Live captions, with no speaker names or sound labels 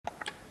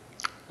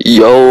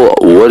Yo,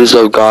 what is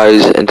up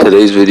guys? In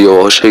today's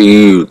video I'll show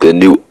you the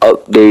new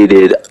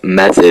updated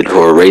method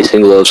for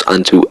racing gloves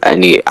onto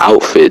any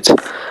outfit.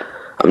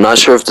 I'm not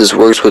sure if this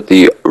works with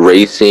the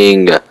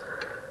racing,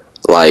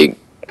 like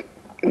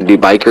the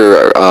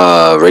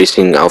biker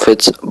racing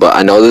outfits, but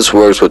I know this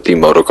works with the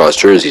motocross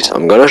jerseys.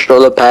 I'm gonna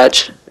show the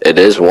patch. It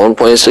is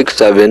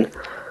 1.67,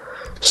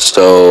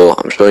 so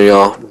I'm showing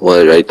y'all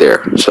what right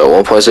there. So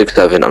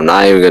 1.67, I'm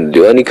not even gonna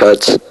do any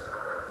cuts.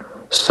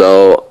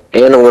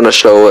 And I'm going to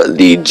show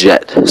the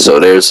jet. So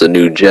there's the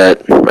new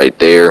jet right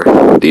there,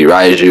 the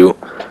Raiju.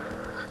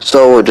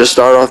 So we'll just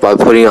start off by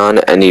putting on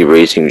any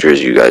racing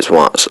jersey you guys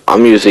want. So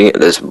I'm using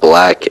this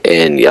black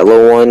and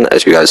yellow one,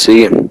 as you guys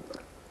see.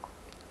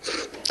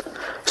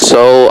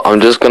 So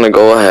I'm just going to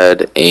go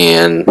ahead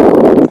and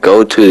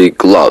go to the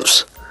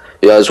gloves.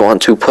 You guys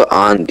want to put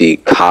on the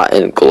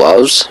cotton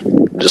gloves,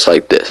 just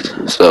like this.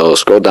 So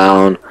scroll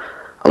down.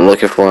 I'm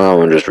looking for them.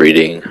 I'm just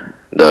reading. Here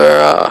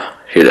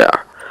they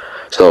are.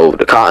 So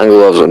the cotton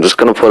gloves, I'm just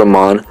going to put them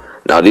on.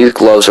 Now these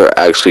gloves are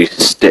actually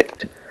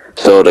sticked.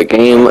 So the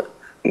game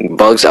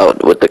bugs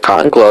out with the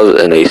cotton gloves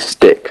and they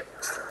stick.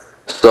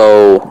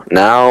 So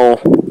now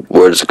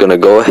we're just going to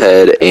go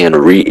ahead and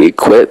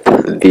re-equip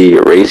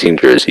the racing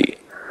jersey.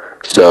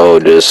 So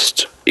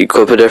just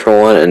equip a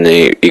different one and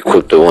then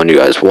equip the one you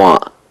guys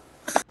want.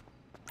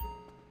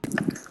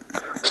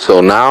 So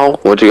now,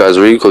 once you guys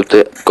re-equipped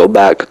it, go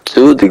back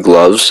to the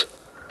gloves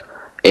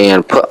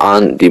and put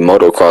on the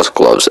motocross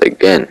gloves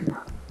again.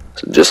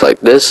 So just like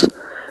this,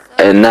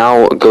 and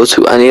now go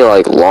to any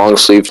like long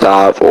sleeve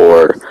top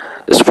or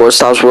the sports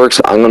tops works.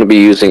 I'm going to be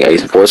using a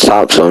sports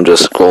top, so I'm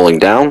just scrolling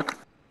down.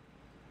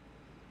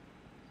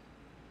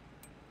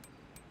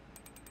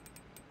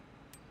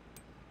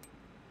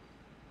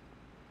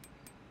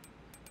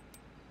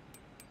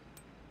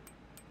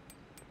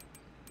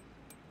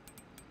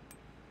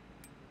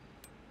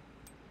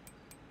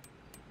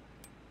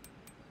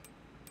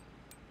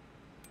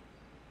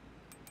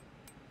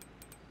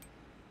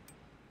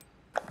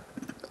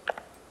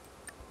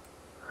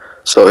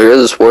 So here are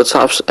the sports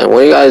tops, and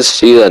when you guys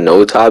see the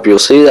no top, you'll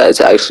see that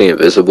it's actually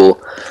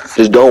invisible.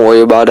 Just don't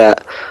worry about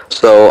that.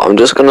 So I'm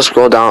just going to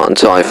scroll down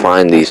until I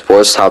find the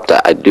sports top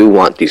that I do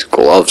want these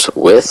gloves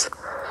with.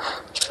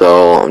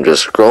 So I'm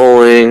just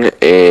scrolling,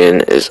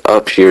 and it's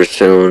up here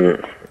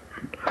soon.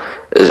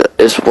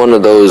 It's one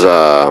of those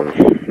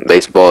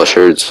baseball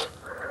shirts.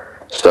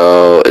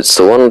 So it's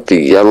the one with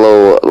the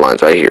yellow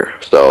lines right here.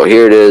 So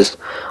here it is.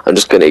 I'm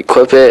just going to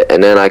equip it,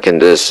 and then I can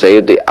just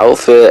save the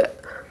outfit.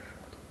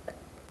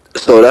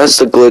 So that's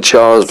the glitch,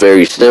 y'all. It's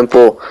very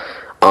simple.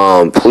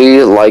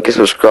 Please like and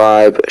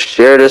subscribe.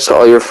 Share this to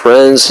all your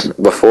friends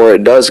before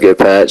it does get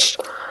patched.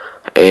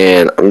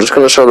 And I'm just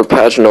going to show the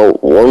patch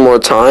note one more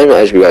time.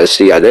 As you guys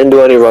see, I didn't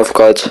do any rough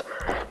cuts.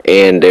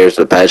 And there's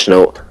the patch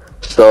note.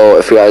 So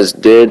if you guys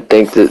do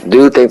think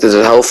this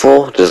is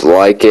helpful, just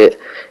like it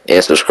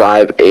and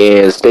subscribe.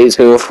 And stay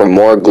tuned for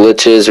more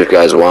glitches. If you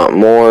guys want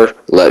more,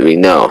 let me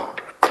know.